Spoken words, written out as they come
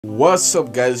What's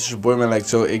up guys, it's your boy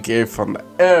Manlikezo, aka from the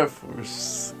Air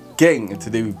Force Gang, and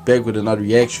today we're back with another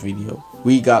reaction video.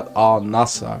 We got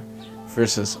Nassr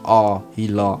versus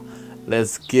Hilal.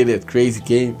 Let's get it. Crazy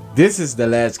game. This is the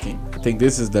last game. I think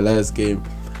this is the last game,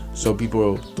 so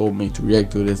people told me to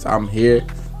react to this. I'm here.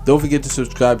 Don't forget to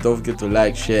subscribe, don't forget to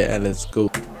like, share, and let's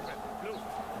go.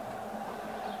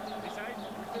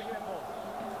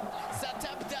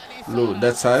 Look,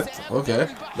 that side. Okay,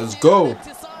 let's go.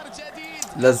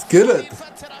 Let's get it.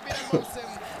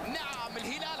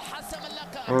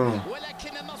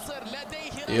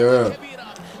 Yeah.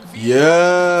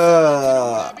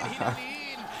 Yeah.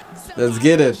 Let's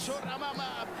get it.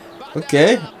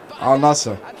 Okay.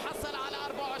 Nassr.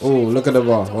 Oh, look at the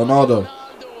ball. Ronaldo.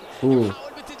 Ooh.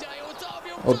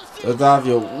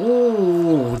 Otavio.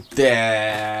 Ooh.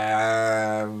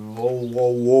 Damn. Whoa,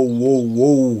 whoa, whoa, whoa,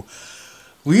 whoa.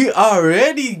 We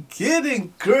already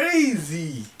getting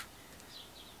crazy.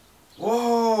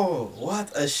 Whoa,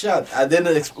 what a shot. I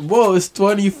didn't expect. Whoa, it's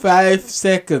 25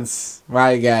 seconds.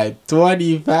 My guy,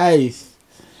 25.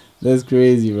 That's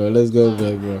crazy, bro. Let's go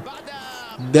back, bro.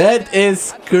 That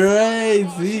is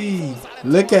crazy.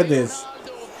 Look at this.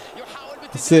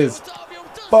 This is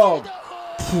boom.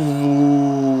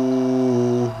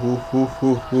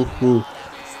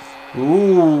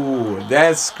 Ooh,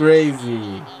 that's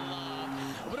crazy.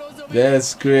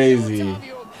 That's crazy.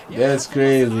 That's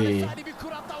crazy.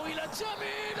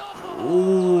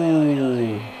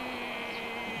 Ooh.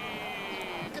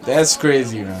 That's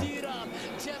crazy, man.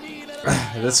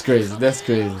 That's crazy. That's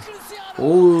crazy.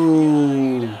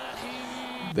 Ooh.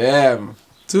 Damn.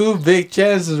 Two big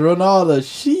chances, Ronaldo.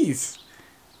 Jeez.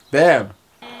 Damn.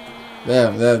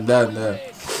 Damn, damn, damn, damn.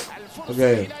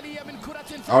 Okay.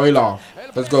 Hilal.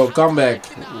 Let's go. Come back.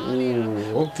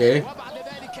 Ooh, okay.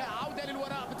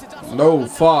 No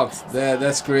fault.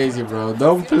 That's crazy, bro.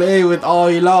 Don't play with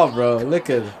Hilal, bro. Look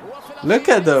at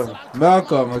them.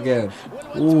 Malcolm again.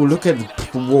 Ooh, look at it.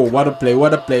 Whoa, what a play.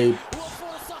 What a play.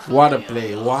 What a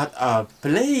play. What a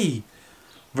play.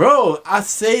 Bro, I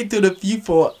say to the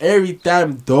people every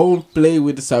time, don't play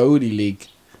with the Saudi league.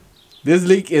 This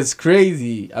league is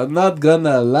crazy. I'm not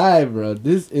gonna lie, bro.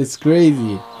 This is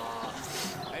crazy.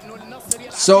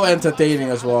 So entertaining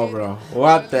as well, bro.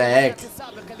 What the heck.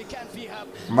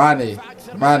 Mane.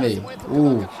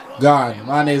 Ooh, gone.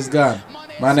 Mane is gone.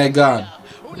 Mane gone.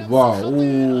 Wow.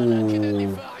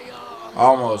 Ooh.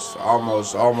 Almost.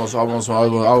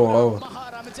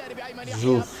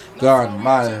 Gone.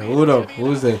 Mane.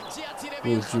 Who's it?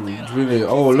 Really?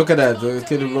 Oh, look at that. Ooh.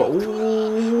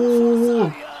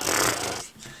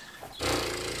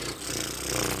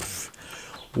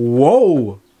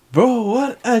 Whoa. Bro,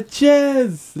 what a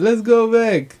chance. Let's go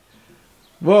back.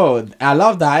 Whoa, I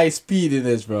love the high speed in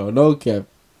this, bro. No cap.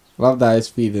 Love the high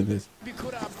speed in this.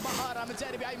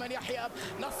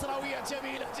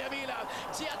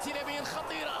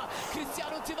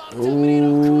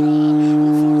 Ooh.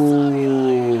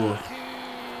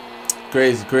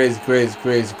 Crazy.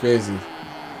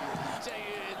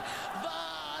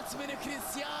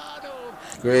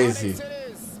 Crazy.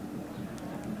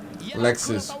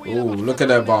 Alexis. Ooh, look at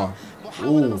that ball.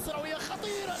 Ooh.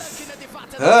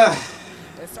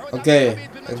 Okay,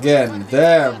 again,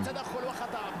 damn.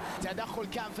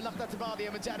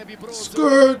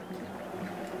 Skirt.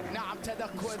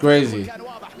 Crazy.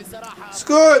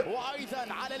 Skirt.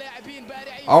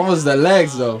 Almost the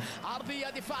legs though.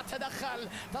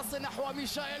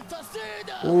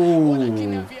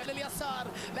 Ooh.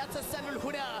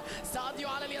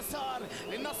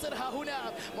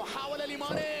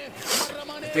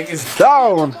 I think it's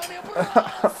down.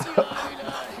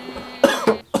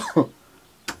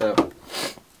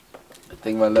 I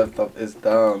think my laptop is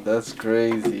down. That's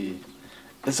crazy.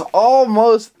 It's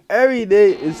almost every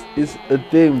day is a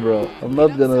thing, bro. I'm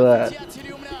not gonna lie.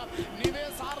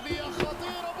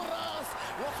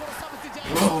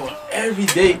 Bro, every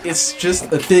day it's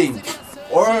just a thing.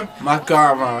 Or my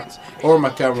camera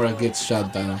gets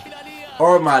shut down.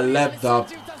 Or my laptop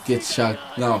gets shut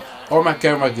down. Or my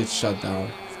camera gets shut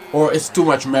down. Or it's too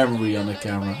much memory on the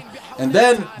camera. And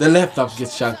then the laptop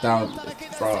gets shut down.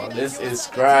 Bro, this is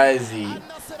crazy.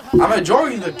 I'm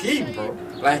enjoying the game, bro.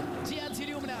 Like,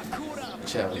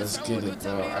 chill, let's get it,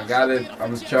 bro. I got it.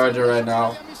 I'm the charger right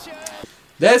now.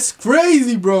 That's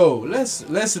crazy, bro. Let's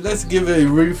give a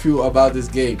review about this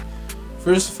game.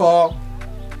 First of all,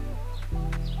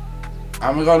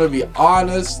 I'm gonna be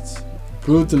honest,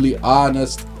 brutally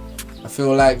honest. I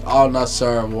feel like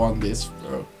Nassr won this,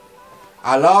 bro.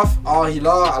 I love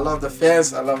Hilal, I love the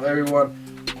fans, I love everyone,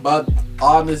 but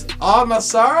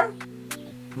Nassr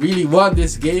really won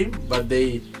this game, but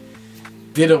they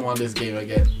didn't win this game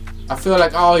again. I feel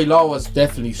like Al Hilal was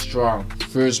definitely strong.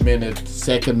 First minute,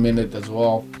 second minute as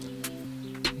well.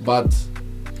 But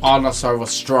Al Nassr was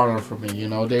stronger for me. You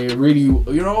know, they really,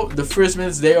 you know, the first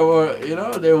minutes they were, you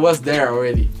know, they was there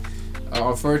already.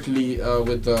 Unfortunately,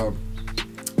 with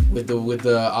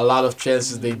a lot of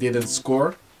chances they didn't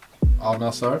score. Al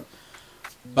Nassr.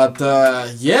 But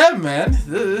yeah, man,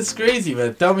 this is crazy,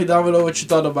 man. Tell me down below what you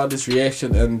thought about this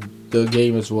reaction and the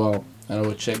game as well, and I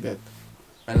will check that.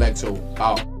 Manlikezo,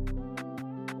 out.